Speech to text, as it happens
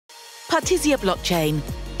Partizia Blockchain,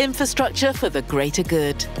 infrastructure for the greater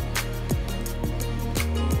good.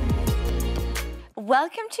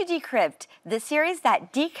 Welcome to Decrypt, the series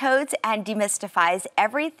that decodes and demystifies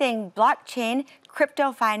everything blockchain,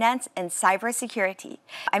 crypto finance, and cybersecurity.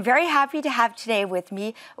 I'm very happy to have today with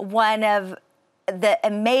me one of the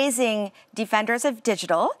amazing defenders of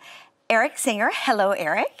digital, Eric Singer. Hello,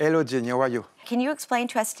 Eric. Hello, Jenny. How are you? Can you explain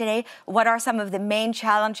to us today what are some of the main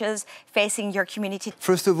challenges facing your community?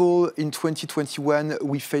 First of all, in 2021,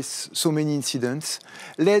 we faced so many incidents.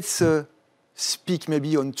 Let's speak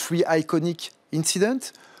maybe on three iconic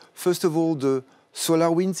incidents. First of all, the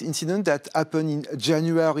SolarWinds incident that happened in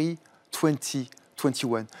January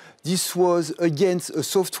 2021. This was against a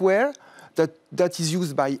software that is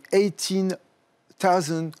used by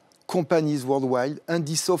 18,000 companies worldwide, and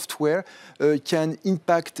this software can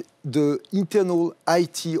impact the internal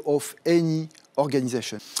IT of any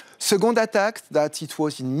organization. Second attack, that it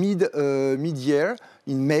was in mid-year,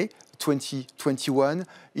 in May 2021,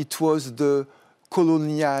 it was the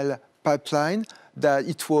Colonial Pipeline, that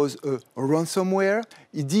it was a ransomware.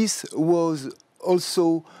 This was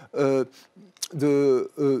also an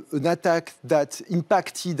attack that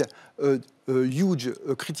impacted a huge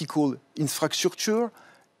critical infrastructure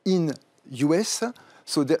in US,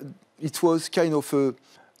 so that it was kind of a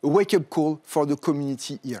wake-up call for the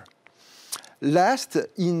community here. Last,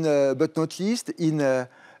 but not least, in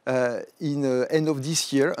end of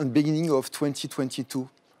this year and beginning of 2022,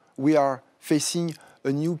 we are facing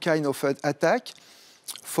a new kind of attack.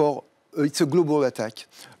 It's a global attack.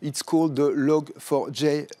 It's called the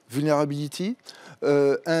Log4j vulnerability.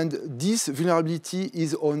 And this vulnerability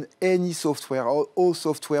is on any software, all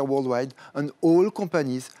software worldwide, and all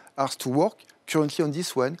companies are to work currently on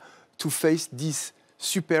this one to face this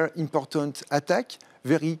super important attack,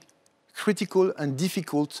 very critical and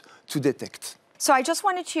difficult to detect. So I just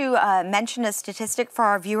wanted to mention a statistic for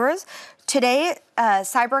our viewers. Today,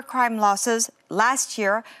 cybercrime losses last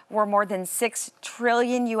year were more than $6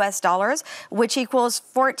 trillion US, which equals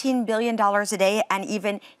 $14 billion a day and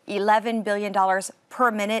even $11 billion per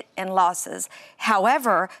minute in losses.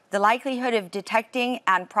 However, the likelihood of detecting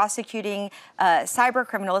and prosecuting cyber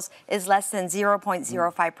criminals is less than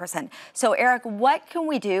 0.05%. So Eric, what can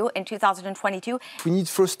we do in 2022? We need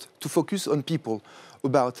first to focus on people,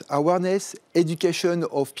 about awareness, education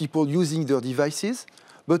of people using their devices,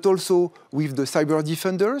 but also with the cyber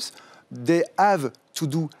defenders. They have to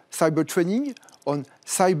do cyber training on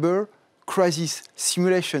cyber crisis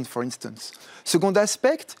simulation, for instance. Second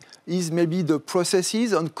aspect is maybe the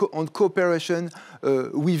processes on cooperation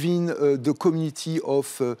within the community of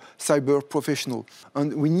cyber professionals.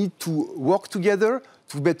 And we need to work together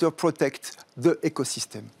to better protect the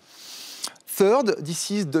ecosystem. Third,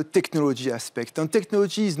 this is the technology aspect. And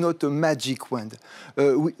technology is not a magic wand.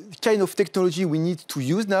 Kind of technology we need to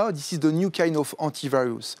use now, this is the new kind of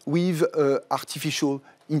antivirus with artificial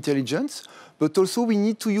intelligence. But also we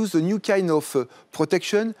need to use a new kind of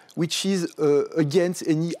protection, which is against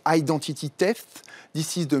any identity theft.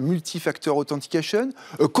 This is the multi-factor authentication,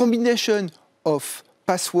 a combination of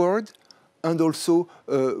password and also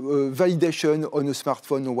validation on a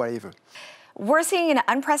smartphone or whatever. We're seeing an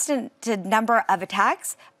unprecedented number of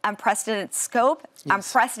attacks, unprecedented scope, yes,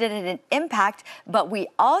 unprecedented impact, but we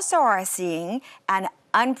also are seeing an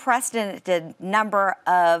unprecedented number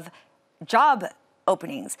of job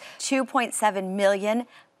openings, 2.7 million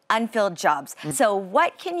unfilled jobs. So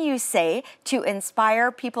what can you say to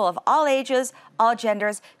inspire people of all ages, all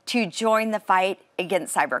genders, to join the fight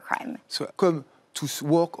against cybercrime? So come to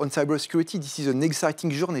work on cybersecurity, this is an exciting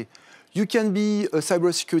journey. You can be a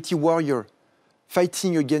cybersecurity warrior,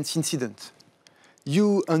 fighting against incidents.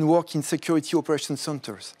 You and work in security operation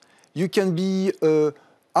centers. You can be an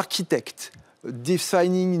architect,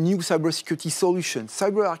 designing new cybersecurity solutions.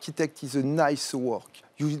 Cyber architect is a nice work.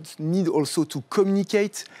 You need also to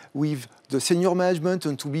communicate with the senior management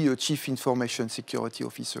and to be a chief information security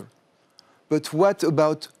officer. But what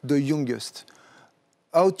about the youngest?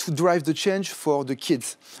 How to drive the change for the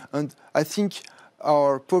kids? And I think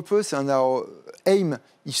our purpose and our aim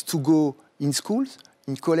is to go in schools,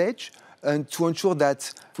 in college, and to ensure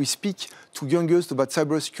that we speak to youngest about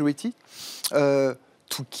cybersecurity,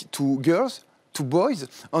 to girls, to boys.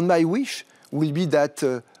 And my wish will be that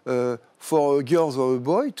for a girl or a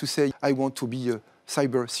boy to say, I want to be a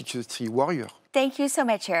cybersecurity warrior. Thank you so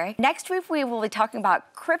much, Eric. Next week, we will be talking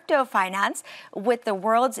about crypto finance with the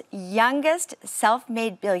world's youngest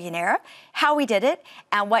self-made billionaire, how he did it,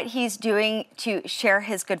 and what he's doing to share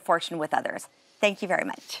his good fortune with others. Thank you very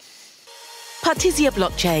much. Partizia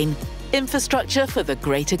Blockchain, infrastructure for the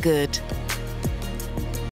greater good.